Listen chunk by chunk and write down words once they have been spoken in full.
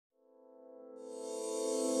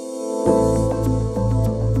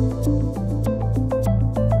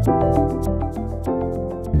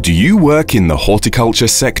Do you work in the horticulture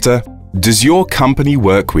sector? Does your company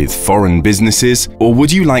work with foreign businesses, or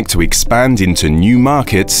would you like to expand into new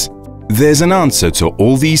markets? There's an answer to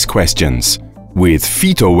all these questions. With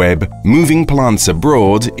Phytoweb, moving plants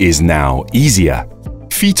abroad is now easier.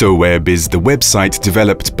 Phytoweb is the website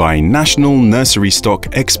developed by National Nursery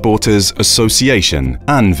Stock Exporters Association,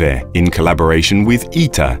 ANVE, in collaboration with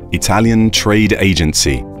ITA, Italian Trade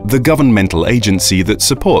Agency, the governmental agency that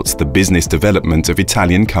supports the business development of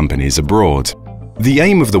Italian companies abroad. The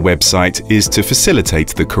aim of the website is to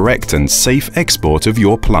facilitate the correct and safe export of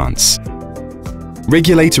your plants.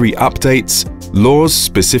 Regulatory updates, laws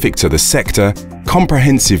specific to the sector,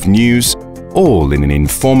 comprehensive news, all in an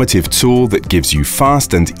informative tool that gives you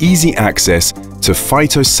fast and easy access to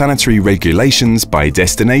phytosanitary regulations by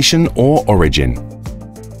destination or origin.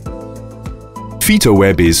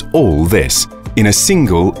 Phytoweb is all this in a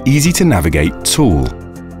single, easy-to-navigate tool.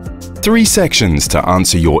 3 sections to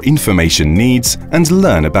answer your information needs and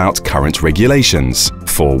learn about current regulations.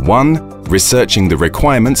 For 1, researching the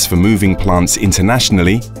requirements for moving plants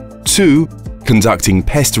internationally. 2, conducting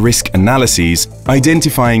pest risk analyses,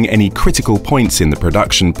 identifying any critical points in the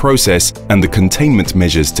production process and the containment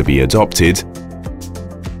measures to be adopted.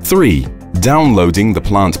 3, downloading the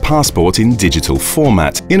plant passport in digital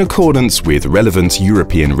format in accordance with relevant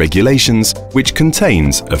European regulations, which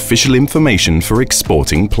contains official information for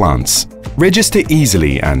exporting plants. Register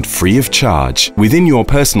easily and free of charge. Within your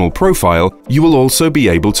personal profile, you will also be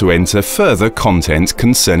able to enter further content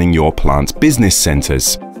concerning your plant business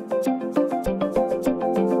centers.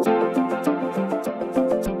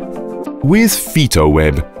 With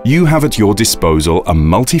Phytoweb, you have at your disposal a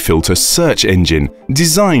multi-filter search engine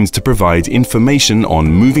designed to provide information on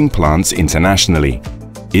moving plants internationally.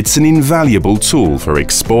 It's an invaluable tool for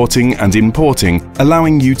exporting and importing,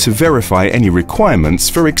 allowing you to verify any requirements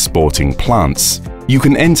for exporting plants. You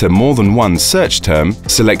can enter more than one search term,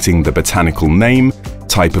 selecting the botanical name,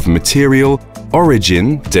 type of material,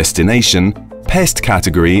 origin, destination, pest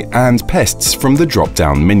category, and pests from the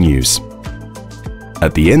drop-down menus.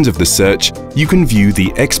 At the end of the search, you can view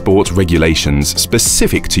the export regulations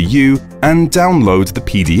specific to you and download the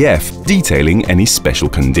PDF detailing any special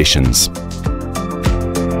conditions.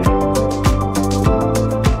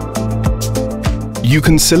 You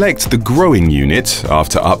can select the growing unit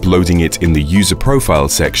after uploading it in the user profile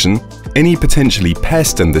section, any potentially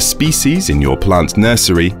pest and the species in your plant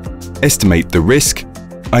nursery, estimate the risk,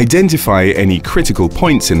 identify any critical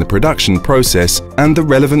points in the production process and the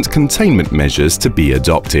relevant containment measures to be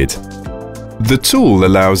adopted. The tool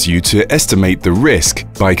allows you to estimate the risk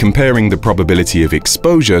by comparing the probability of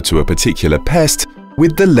exposure to a particular pest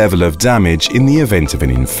with the level of damage in the event of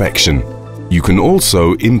an infection. You can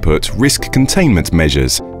also input risk containment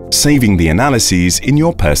measures, saving the analyses in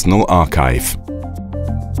your personal archive.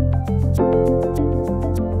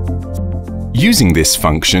 Using this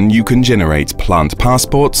function, you can generate plant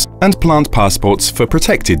passports and plant passports for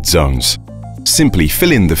protected zones. Simply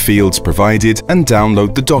fill in the fields provided and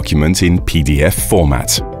download the document in PDF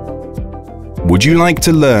format. Would you like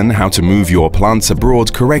to learn how to move your plants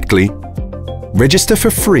abroad correctly? Register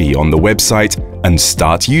for free on the website and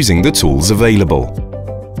start using the tools available.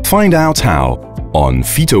 Find out how on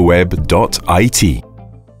Phytoweb.It.